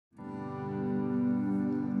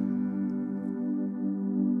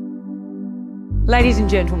Ladies and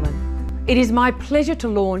gentlemen, it is my pleasure to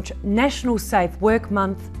launch National Safe Work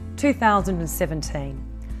Month 2017.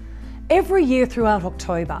 Every year throughout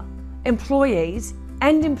October, employees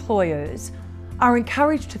and employers are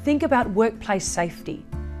encouraged to think about workplace safety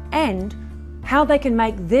and how they can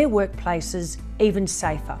make their workplaces even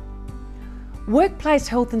safer. Workplace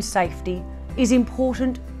health and safety is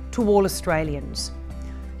important to all Australians.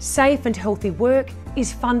 Safe and healthy work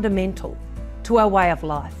is fundamental to our way of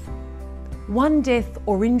life. One death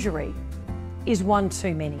or injury is one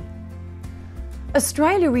too many.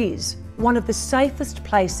 Australia is one of the safest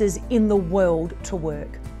places in the world to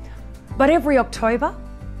work. But every October,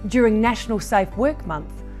 during National Safe Work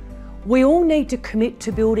Month, we all need to commit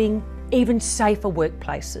to building even safer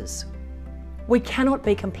workplaces. We cannot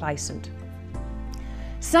be complacent.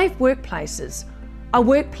 Safe workplaces are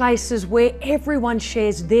workplaces where everyone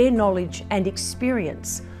shares their knowledge and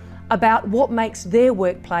experience about what makes their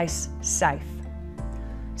workplace safe.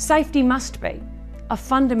 Safety must be a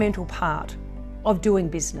fundamental part of doing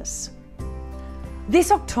business.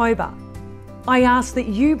 This October, I ask that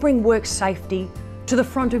you bring work safety to the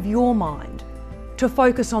front of your mind to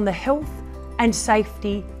focus on the health and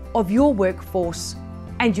safety of your workforce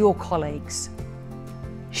and your colleagues.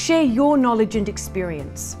 Share your knowledge and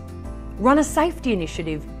experience. Run a safety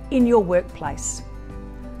initiative in your workplace.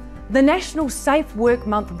 The National Safe Work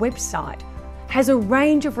Month website has a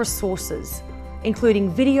range of resources,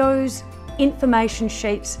 including videos, information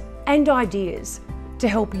sheets, and ideas to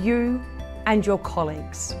help you and your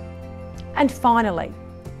colleagues. And finally,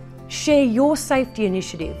 share your safety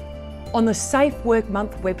initiative on the Safe Work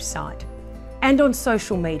Month website and on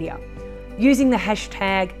social media using the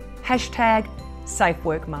hashtag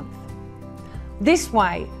 #SafeWorkMonth. This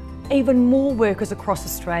way, even more workers across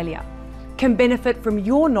Australia can benefit from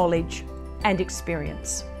your knowledge and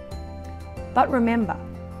experience. But remember,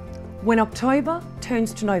 when October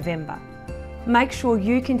turns to November, make sure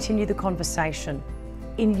you continue the conversation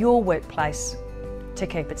in your workplace to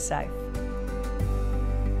keep it safe.